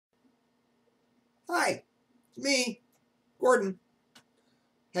Hi, it's me, Gordon.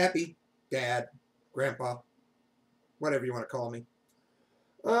 Happy Dad, Grandpa, whatever you want to call me.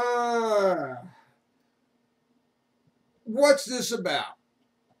 Uh, what's this about?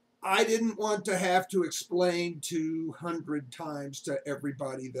 I didn't want to have to explain 200 times to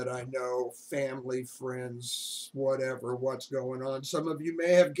everybody that I know, family, friends, whatever, what's going on. Some of you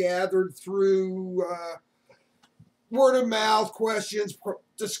may have gathered through word of mouth, questions,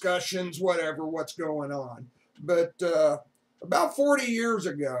 discussions, whatever, what's going on. But about 40 years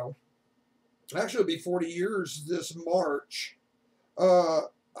ago, actually it'll be 40 years this March,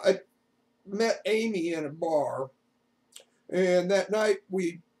 I met Amy in a bar, and that night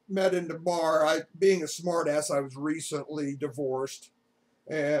we met in the bar. Being a smartass, I was recently divorced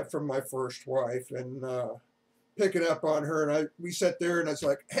from my first wife, and picking up on her, and we sat there, and I was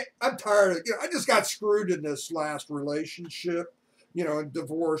like, "Hey, I'm tired of, I just got screwed in this last relationship, and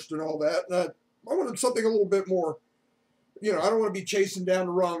divorced and all that, and I wanted something a little bit more." I don't want to be chasing down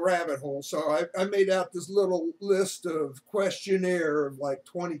the wrong rabbit hole. So I made out this little list of questionnaire of like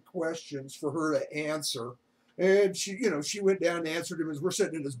 20 questions for her to answer. And she went down and answered them as we're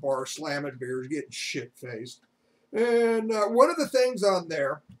sitting in this bar slamming beers, getting shit-faced. And one of the things on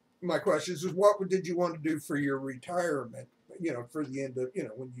there, my questions is, what did you want to do for your retirement, for the end of,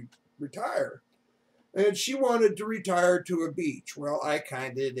 when you retire? And she wanted to retire to a beach. Well, I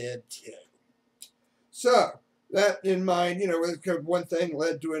kind of did too. So, that in mind, one thing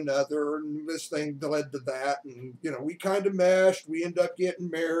led to another, and this thing led to that, and we kind of meshed. We ended up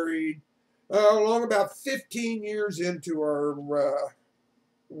getting married along about 15 years into our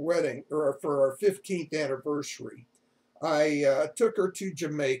wedding, or for our 15th anniversary. I took her to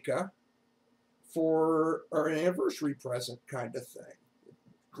Jamaica for our anniversary present kind of thing.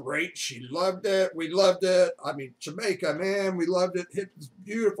 Great, she loved it. We loved it. I mean, Jamaica, man, we loved it. Hit this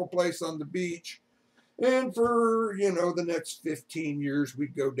beautiful place on the beach. And for, the next 15 years,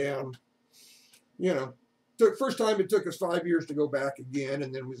 we'd go down, first time it took us 5 years to go back again,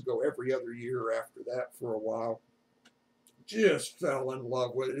 and then we'd go every other year after that for a while. Just fell in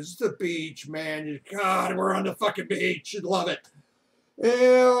love with it. It's the beach, man. God, we're on the fucking beach. You'd love it.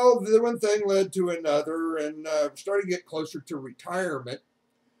 And the one thing led to another, and started to get closer to retirement.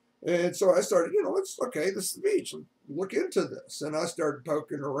 And so I started, this is the beach. Let's look into this. And I started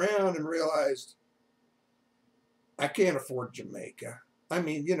poking around and realized, I can't afford Jamaica. I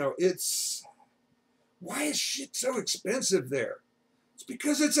mean, why is shit so expensive there? It's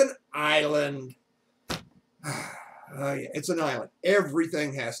because it's an island. Yeah, it's an island.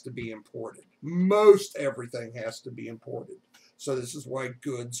 Everything has to be imported. Most everything has to be imported. So this is why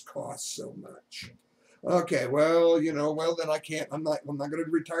goods cost so much. Okay, well, then I can't. I'm not going to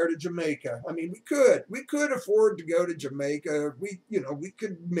retire to Jamaica. I mean, we could afford to go to Jamaica. We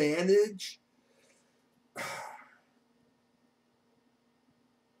could manage.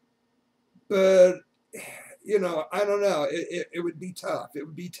 But, I don't know. It would be tough. It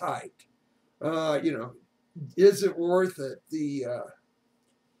would be tight. Is it worth it?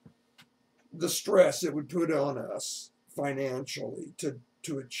 The stress it would put on us financially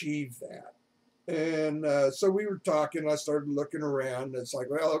to achieve that. And so we were talking. I started looking around. It's like,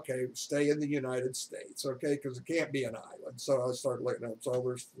 well, okay, stay in the United States, okay, because it can't be an island. So I started looking up. So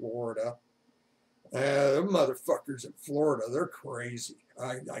there's Florida. The motherfuckers in Florida, they're crazy.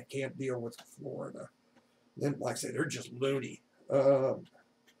 I can't deal with Florida. Then, like I say, they're just loony. What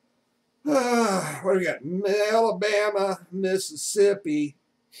do we got? Alabama, Mississippi.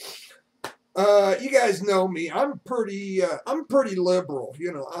 You guys know me. I'm pretty liberal.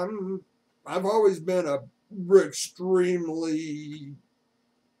 I've always been a extremely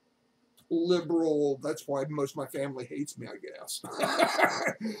liberal. That's why most of my family hates me, I guess.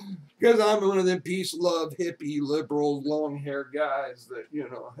 Because I'm one of them peace, love, hippie, liberal, long hair guys that,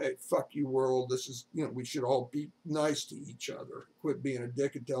 hey, fuck you world. This is, we should all be nice to each other. Quit being a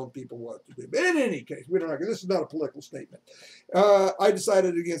dick and telling people what to do. But in any case, we don't know. This is not a political statement. I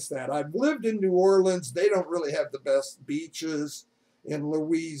decided against that. I've lived in New Orleans. They don't really have the best beaches. In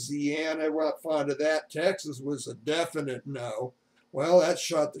Louisiana, I'm not fond of that. Texas was a definite no. Well, that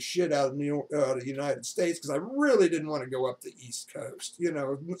shot the shit out of the United States because I really didn't want to go up the East Coast.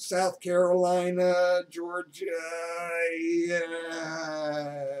 South Carolina, Georgia.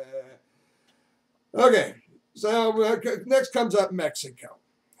 Yeah. Okay, so next comes up Mexico.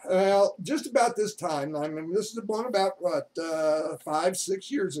 Well, just about this time, I mean, this is one about,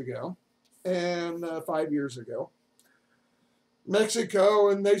 5-6 years ago, and 5 years ago. Mexico,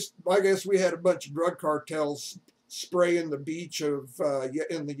 and I guess we had a bunch of drug cartels spraying the beach in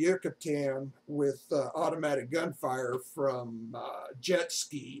the Yucatan with automatic gunfire from jet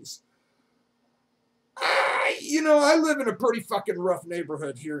skis. You know, I live in a pretty fucking rough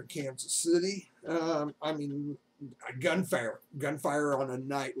neighborhood here in Kansas City. I mean, gunfire on a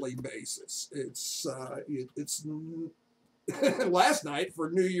nightly basis. It's last night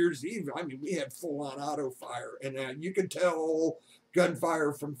for New Year's Eve. I mean, we had full-on auto fire, and you could tell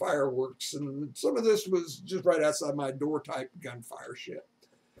gunfire from fireworks. And some of this was just right outside my door type gunfire shit.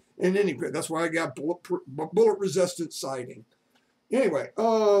 And anyway, that's why I got bullet-resistant siding. Anyway,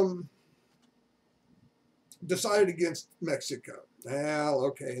 decided against Mexico. Well,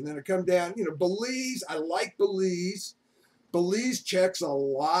 okay. And then I come down, you know, Belize. I like Belize. Belize checks a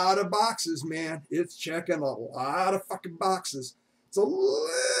lot of boxes, man. It's checking a lot of fucking boxes. It's a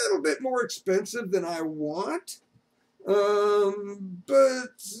little bit more expensive than I want. But,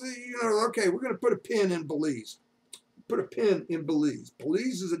 you know, okay, we're going to put a pin in Belize. Put a pin in Belize.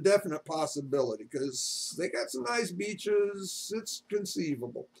 Belize is a definite possibility because they got some nice beaches. It's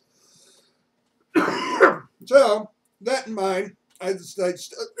conceivable. So, that in mind, I decided,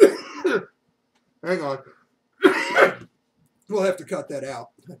 hang on. We'll have to cut that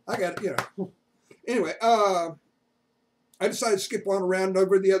out. I got, you know. Anyway, I decided to skip on around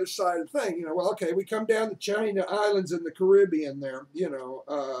over the other side of the thing. You know, well, okay, we come down the China Islands in the Caribbean there, you know,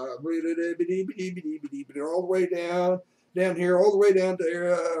 all the way down here, all the way down to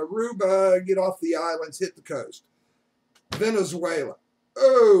Aruba, get off the islands, hit the coast. Venezuela.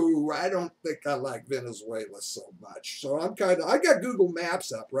 Oh, I don't think I like Venezuela so much. So I got Google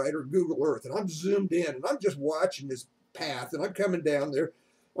Maps up, right, or Google Earth, and I'm zoomed in, and I'm just watching this path, and I'm coming down there.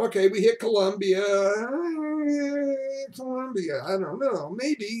 Okay, we hit Colombia. Colombia, I don't know.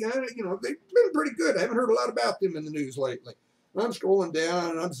 Maybe, you know, they've been pretty good. I haven't heard a lot about them in the news lately. I'm scrolling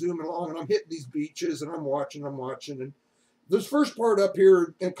down, and I'm zooming along, and I'm hitting these beaches, and I'm watching. And this first part up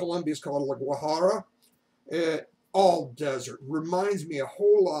here in Colombia is called La Guajira. All desert. Reminds me a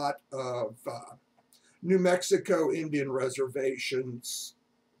whole lot of New Mexico Indian reservations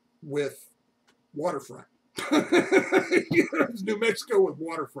with waterfront. You know, it's New Mexico with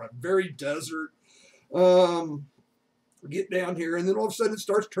waterfront. Very desert. Get down here, and then all of a sudden it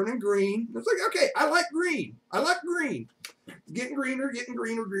starts turning green. It's like, okay, I like green. I like green. Getting greener, getting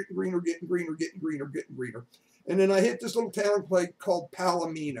greener, getting greener, getting greener, getting greener, getting greener. And then I hit this little town called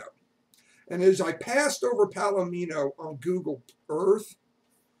Palomino. And as I passed over Palomino on Google Earth,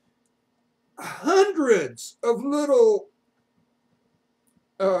 hundreds of little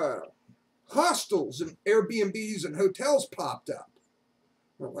hostels and Airbnbs and hotels popped up.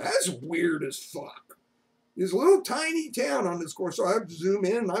 Well, that's weird as fuck. This little tiny town on this course. So I zoom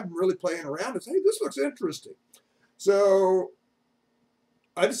in and I'm really playing around and say, hey, this looks interesting. So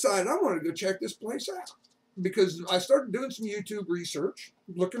I decided I wanted to go check this place out. Because I started doing some YouTube research,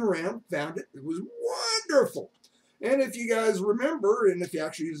 looking around, found it. It was wonderful. And if you guys remember, and if you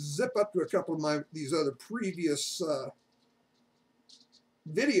actually zip up to a couple of these other previous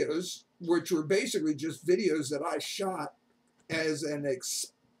videos, which were basically just videos that I shot as an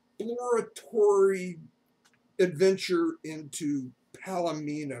exploratory adventure into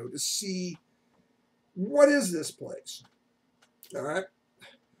Palomino to see what is this place. All right.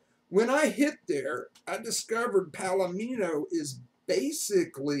 When I hit there, I discovered Palomino is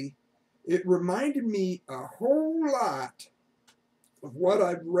basically, it reminded me a whole lot of what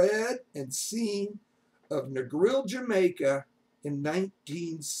I've read and seen of Negril, Jamaica in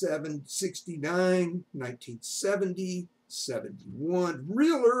 1969, 1970, 71,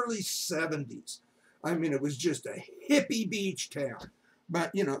 real early 70s. I mean, it was just a hippie beach town.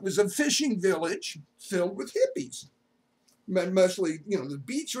 But, you know, it was a fishing village filled with hippies. Mostly, you know, the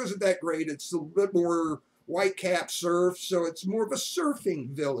beach wasn't that great. It's a little bit more white cap surf, so it's more of a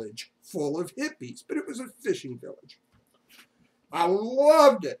surfing village full of hippies, but it was a fishing village. I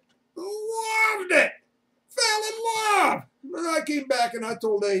loved it. Loved it. Fell in love. And I came back and I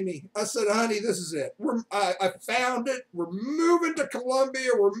told Amy, I said, honey, this is it. I found it. We're moving to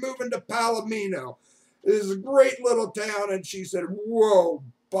Colombia. We're moving to Palomino. This is a great little town. And she said, whoa,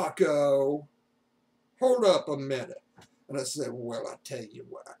 bucko. Hold up a minute. And I said, well, I tell you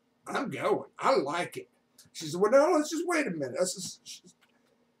what, I'm going. I like it. She said, well, no, let's just wait a minute. I said,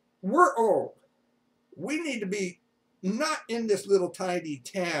 we're old. We need to be not in this little tiny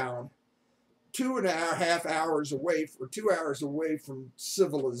town 2.5 hours away, or 2 hours away from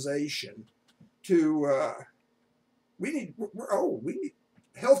civilization. We need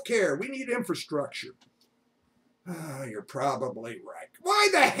healthcare. We need infrastructure. Oh, you're probably right. Why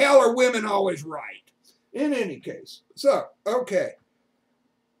the hell are women always right? In any case, so, okay.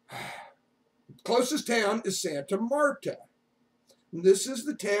 Closest town is Santa Marta. This is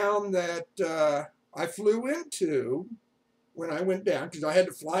the town that I flew into when I went down, because I had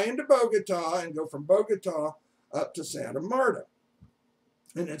to fly into Bogota and go from Bogota up to Santa Marta.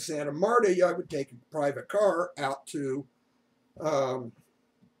 And in Santa Marta, I would take a private car out to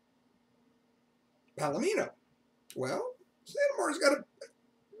Palomino. Well, Santa Marta's got a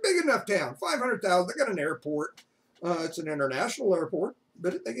big enough town, 500,000. They got an airport. It's an international airport,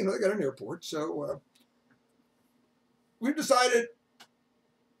 but they got an airport. So we've decided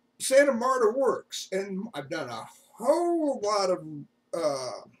Santa Marta works, and I've done a whole lot of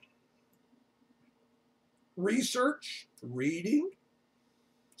research, reading,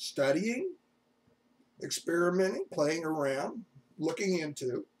 studying, experimenting, playing around, looking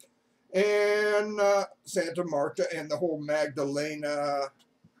into, and Santa Marta and the whole Magdalena,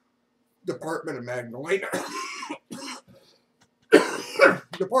 Department of Magdalena,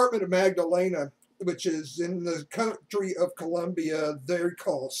 Department of Magdalena, which is in the country of Colombia. They're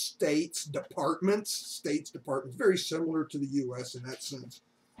called states departments, very similar to the U.S. in that sense.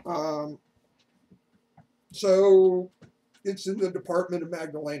 So it's in the Department of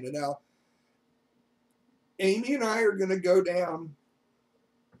Magdalena. Now, Amy and I are going to go down,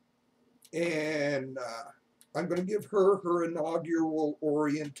 and I'm going to give her inaugural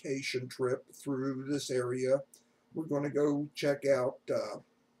orientation trip through this area. We're going to go check out,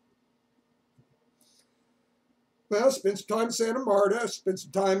 spend some time in Santa Marta, spend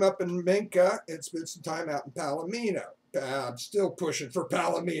some time up in Minca, and spend some time out in Palomino. I'm still pushing for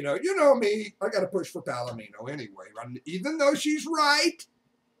Palomino. You know me, I got to push for Palomino anyway, even though she's right.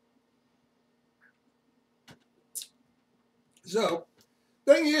 So,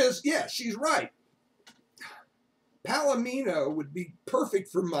 thing is, yeah, she's right. Palomino would be perfect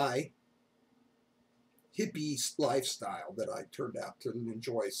for my hippie lifestyle that I turned out to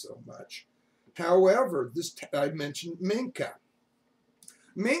enjoy so much. However, I mentioned Minca.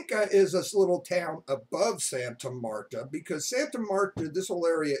 Minca is this little town above Santa Marta, because Santa Marta, this whole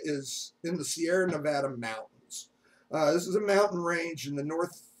area, is in the Sierra Nevada mountains. This is a mountain range in the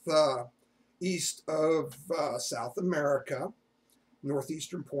northeast of South America,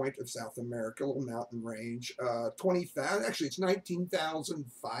 northeastern point of South America, a little mountain range. Actually it's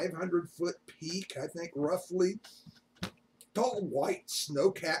 19,500 foot peak, I think, roughly. Tall, white,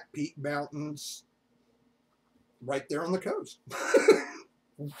 snow-capped peak mountains right there on the coast.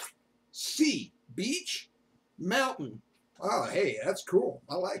 Sea, beach, mountain. Oh, hey, that's cool.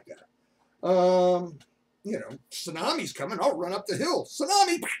 I like that. You know, tsunami's coming. I'll run up the hill.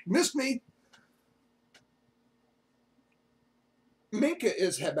 Tsunami, missed me. Minca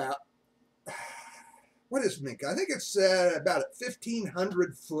is about, what is Minca? I think it's about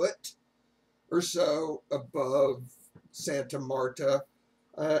 1,500 foot or so above Santa Marta.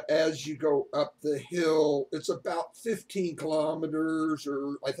 As you go up the hill, it's about 15 kilometers,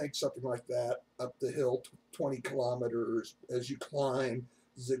 or I think something like that, up the hill, 20 kilometers as you climb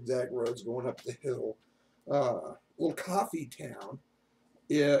zigzag roads going up the hill. Little coffee town.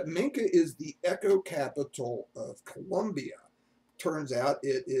 Minca is the eco capital of Colombia. Turns out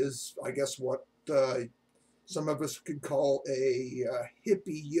it is, I guess, what some of us could call a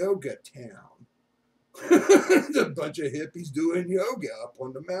hippie yoga town. A bunch of hippies doing yoga up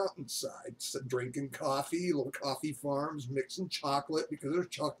on the mountainside, drinking coffee, little coffee farms, mixing chocolate, because there's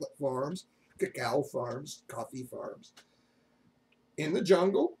chocolate farms, cacao farms, coffee farms. In the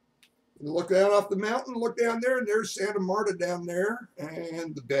jungle, you look down off the mountain, look down there, and there's Santa Marta down there,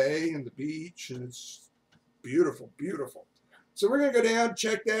 and the bay and the beach, and it's beautiful, beautiful. So we're going to go down,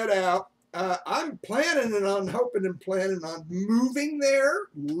 check that out. I'm planning on moving there,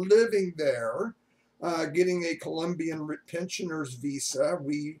 living there, getting a Colombian pensioner's visa.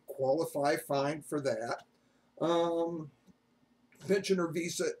 We qualify fine for that. Pensioner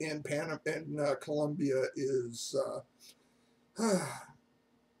visa in Colombia is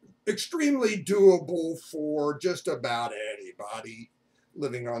extremely doable for just about anybody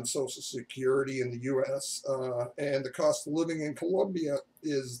living on Social Security in the U.S. And the cost of living in Colombia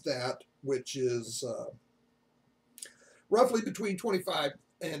is that, which is roughly between 25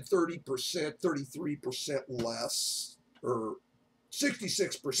 and 30%, 33% less, or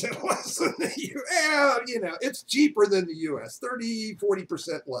 66% less than the U.S. You know, it's cheaper than the U.S. 30,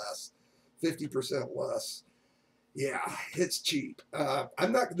 40% less, 50% less. Yeah, it's cheap.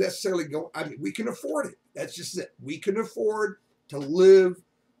 I'm not necessarily going, I mean, we can afford it. That's just it. We can afford to live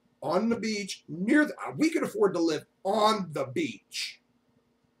on the beach we can afford to live on the beach.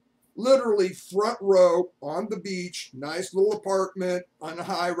 Literally front row on the beach, nice little apartment on a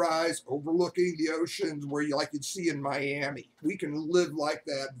high rise overlooking the oceans where you'd see in Miami. We can live like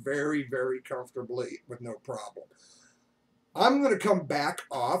that very, very comfortably with no problem. I'm going to come back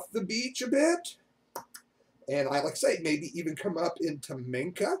off the beach a bit. And like I say, maybe even come up into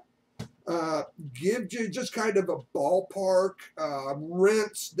Minca. Give you just kind of a ballpark.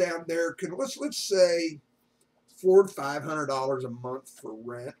 Rents down there can let's say $400 to $500 a month for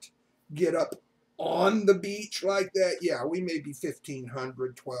rent. Get up on the beach like that, yeah, we may be $1,500,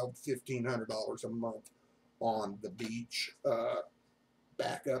 $1,200, $1,500 a month on the beach.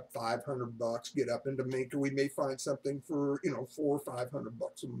 Back up $500, get up into Minka. We may find something for $400 or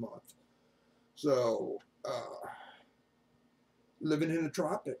 $500 a month. So living in the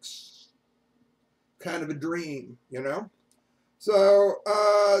tropics, kind of a dream, So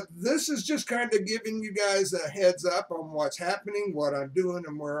this is just kind of giving you guys a heads up on what's happening, what I'm doing,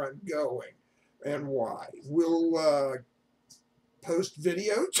 and where I'm going, and why. We'll post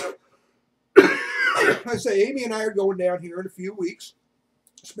videos. I say Amy and I are going down here in a few weeks.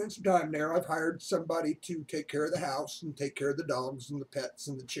 Spend some time there. I've hired somebody to take care of the house and take care of the dogs and the pets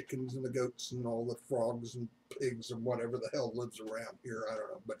and the chickens and the goats and all the frogs and pigs and whatever the hell lives around here. I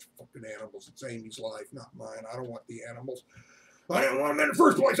don't know, a bunch of fucking animals. It's Amy's life, not mine. I don't want the animals. I didn't want them in the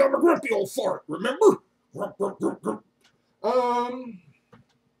first place. I'm a grumpy old fart, remember? Grump, grump, grump, grump.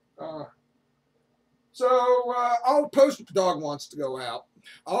 So I'll post, dog wants to go out.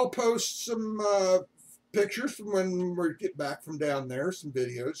 I'll post some pictures from when we get back from down there, some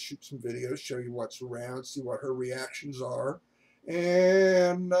videos, shoot some videos, show you what's around, see what her reactions are.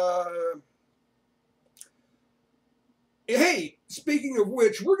 And hey, speaking of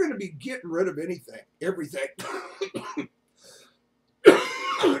which, we're going to be getting rid of everything.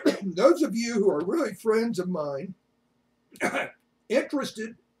 Those of you who are really friends of mine,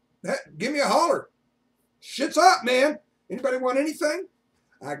 interested, give me a holler. Shit's up, man. Anybody want anything?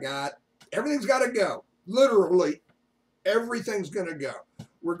 Everything's got to go. Literally, everything's going to go.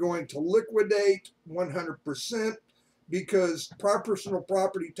 We're going to liquidate 100% because personal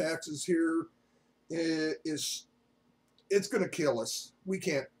property taxes here it's going to kill us. We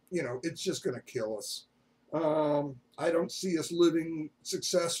can't, it's just going to kill us. I don't see us living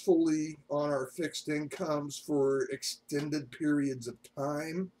successfully on our fixed incomes for extended periods of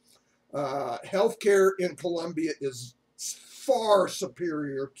time. Healthcare in Colombia is far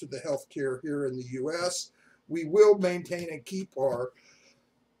superior to the healthcare here in the U.S. We will maintain and keep our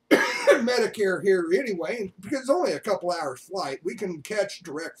Medicare here anyway, because it's only a couple hours flight. We can catch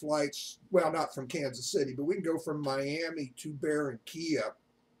direct flights, well, not from Kansas City, but we can go from Miami to Barranquilla,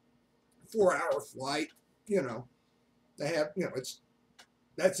 4-hour flight. They have,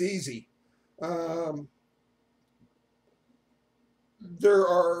 that's easy. There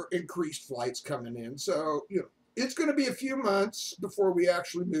are increased flights coming in, so it's going to be a few months before we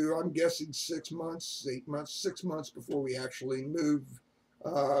actually move. I'm guessing 6 months, 8 months, 6 months before we actually move.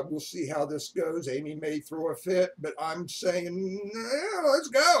 We'll see how this goes. Amy may throw a fit, but I'm saying, yeah, let's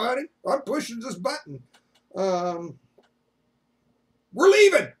go, honey. I'm pushing this button. We're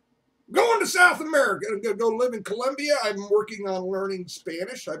leaving. Going to South America. I'm going to go live in Colombia. I'm working on learning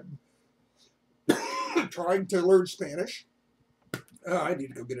Spanish. I'm trying to learn Spanish. I need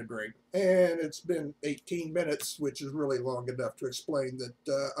to go get a drink. And it's been 18 minutes, which is really long enough to explain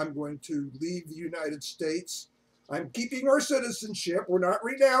that I'm going to leave the United States. I'm keeping our citizenship. We're not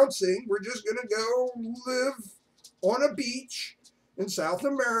renouncing. We're just going to go live on a beach in South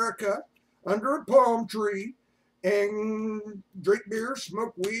America under a palm tree and drink beer,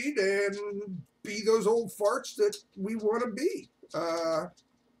 smoke weed, and be those old farts that we want to be.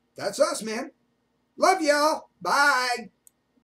 That's us, man. Love y'all. Bye.